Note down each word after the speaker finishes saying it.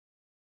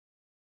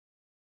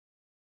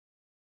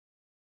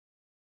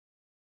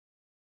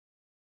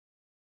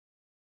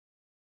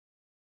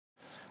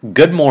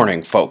Good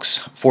morning, folks.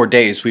 For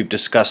days we've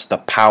discussed the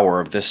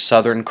power of this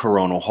southern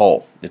coronal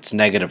hole. It's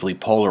negatively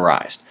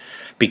polarized.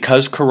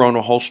 Because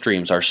coronal hole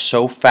streams are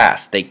so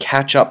fast, they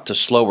catch up to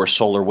slower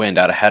solar wind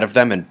out ahead of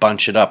them and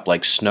bunch it up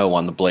like snow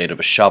on the blade of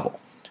a shovel.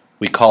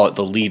 We call it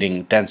the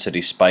leading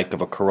density spike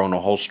of a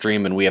coronal hole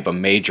stream, and we have a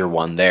major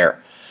one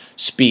there.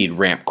 Speed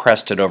ramp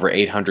crested over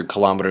 800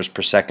 kilometers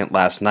per second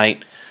last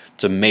night.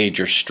 It's a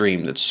major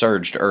stream that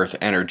surged Earth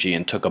energy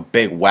and took a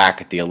big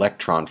whack at the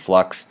electron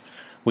flux.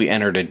 We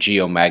entered a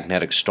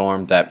geomagnetic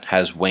storm that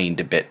has waned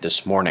a bit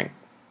this morning.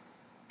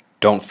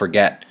 Don't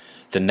forget,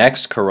 the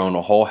next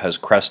coronal hole has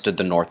crested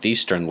the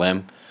northeastern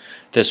limb.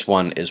 This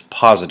one is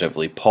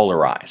positively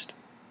polarized.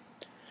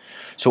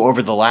 So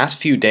over the last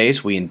few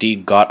days, we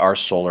indeed got our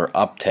solar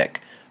uptick,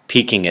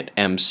 peaking at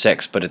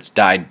M6, but it's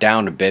died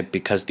down a bit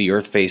because the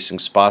Earth-facing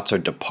spots are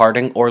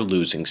departing or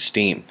losing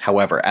steam.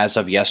 However, as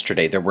of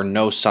yesterday, there were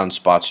no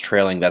sunspots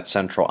trailing that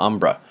central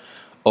umbra.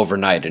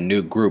 Overnight, a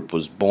new group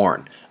was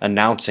born,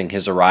 announcing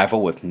his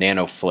arrival with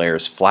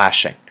nanoflares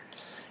flashing.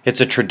 It's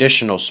a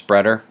traditional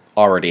spreader,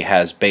 already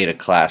has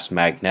beta-class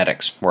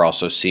magnetics. We're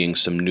also seeing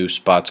some new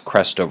spots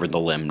crest over the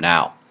limb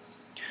now.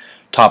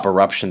 Top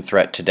eruption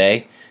threat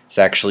today is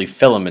actually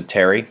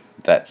filamentary,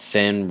 that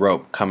thin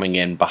rope coming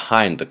in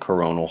behind the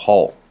coronal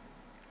hole.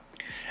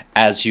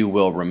 As you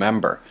will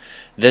remember,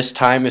 this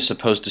time is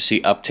supposed to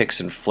see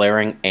upticks in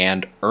flaring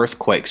and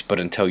earthquakes, but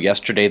until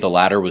yesterday the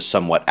latter was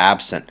somewhat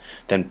absent.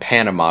 Then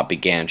Panama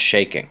began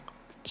shaking,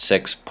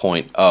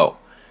 6.0.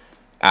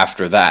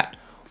 After that,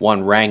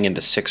 one rang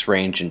into 6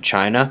 range in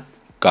China,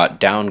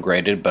 got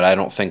downgraded, but I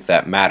don't think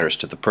that matters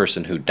to the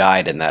person who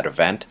died in that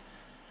event.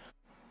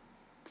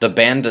 The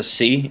Banda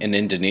Sea in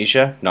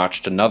Indonesia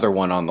notched another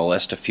one on the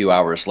list a few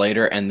hours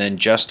later, and then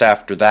just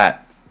after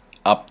that,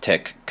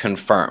 uptick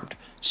confirmed.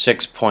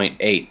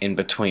 6.8 in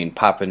between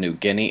Papua New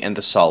Guinea and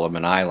the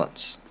Solomon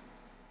Islands.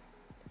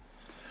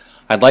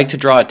 I'd like to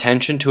draw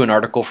attention to an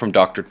article from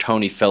Dr.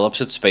 Tony Phillips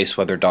at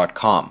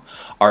SPACEWEATHER.com.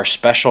 Our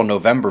special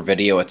November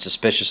video at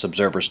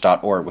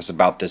suspiciousobservers.org was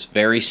about this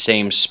very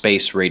same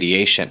space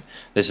radiation.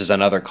 This is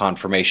another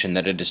confirmation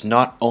that it is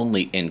not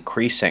only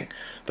increasing,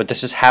 but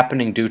this is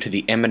happening due to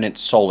the imminent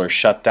solar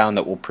shutdown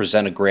that will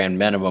present a grand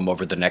minimum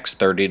over the next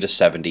 30 to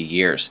 70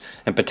 years,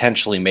 and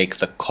potentially make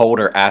the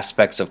colder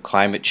aspects of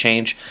climate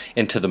change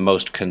into the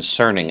most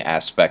concerning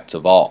aspects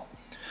of all.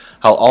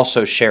 I'll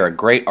also share a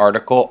great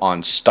article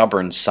on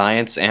stubborn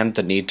science and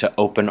the need to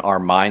open our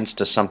minds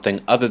to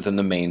something other than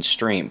the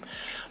mainstream.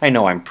 I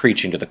know I'm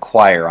preaching to the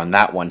choir on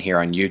that one here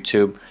on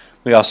YouTube.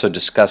 We also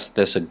discussed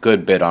this a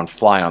good bit on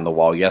Fly on the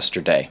Wall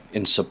yesterday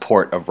in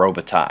support of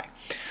Robitaille.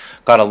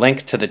 Got a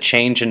link to the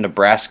change in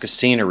Nebraska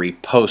scenery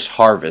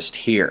post-harvest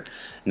here.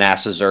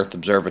 NASA's Earth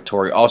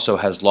Observatory also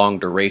has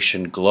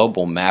long-duration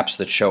global maps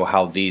that show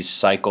how these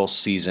cycles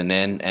season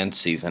in and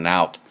season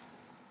out.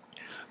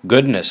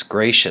 Goodness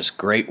gracious,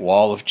 Great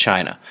Wall of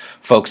China.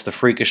 Folks, the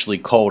freakishly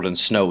cold and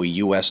snowy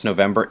U.S.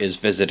 November is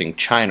visiting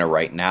China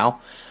right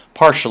now,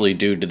 partially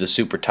due to the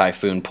super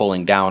typhoon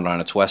pulling down on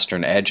its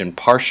western edge and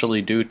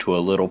partially due to a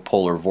little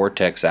polar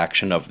vortex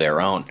action of their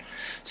own.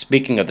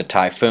 Speaking of the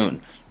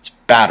typhoon, it's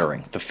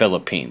battering the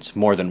Philippines.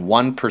 More than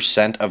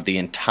 1% of the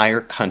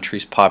entire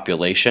country's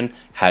population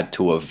had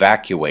to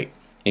evacuate.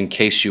 In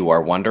case you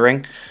are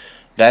wondering,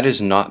 that is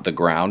not the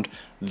ground,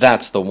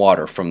 that's the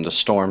water from the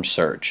storm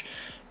surge.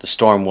 The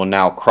storm will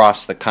now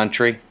cross the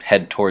country,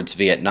 head towards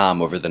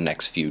Vietnam over the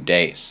next few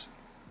days.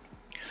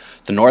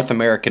 The North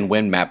American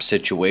wind map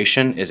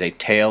situation is a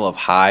tale of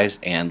highs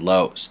and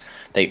lows.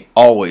 They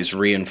always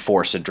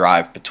reinforce a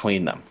drive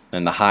between them,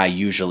 and the high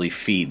usually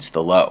feeds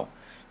the low.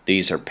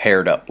 These are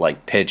paired up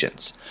like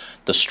pigeons.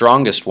 The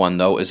strongest one,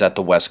 though, is at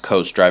the west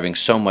coast, driving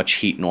so much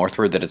heat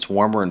northward that it's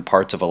warmer in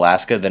parts of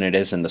Alaska than it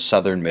is in the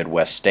southern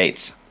Midwest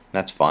states.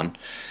 That's fun.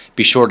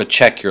 Be sure to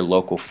check your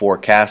local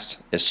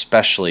forecasts,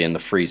 especially in the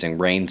freezing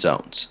rain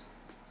zones.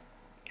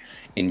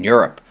 In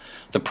Europe,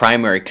 the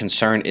primary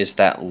concern is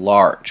that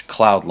large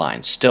cloud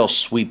line still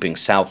sweeping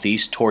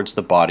southeast towards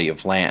the body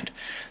of land.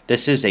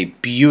 This is a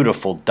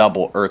beautiful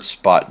double Earth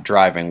spot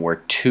driving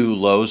where 2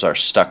 lows are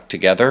stuck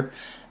together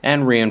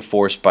and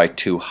reinforced by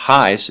 2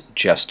 highs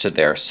just to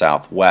their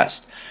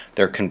southwest.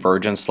 Their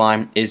convergence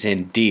line is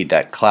indeed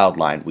that cloud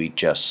line we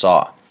just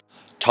saw.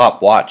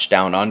 Top watch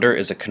down under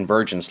is a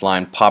convergence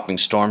line popping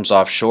storms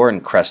offshore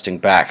and cresting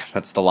back.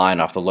 That's the line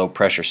off the low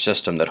pressure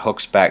system that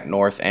hooks back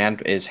north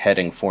and is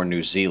heading for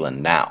New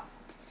Zealand now.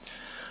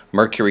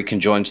 Mercury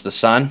conjoins the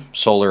Sun.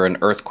 Solar and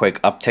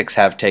earthquake upticks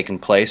have taken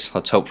place.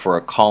 Let's hope for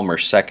a calmer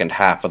second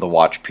half of the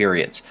watch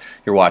periods.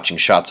 You're watching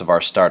Shots of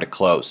Our Star to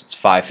close. It's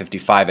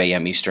 5:55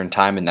 a.m. Eastern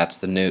Time, and that's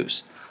the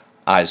news.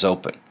 Eyes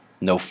open.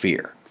 No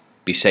fear.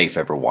 Be safe,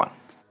 everyone.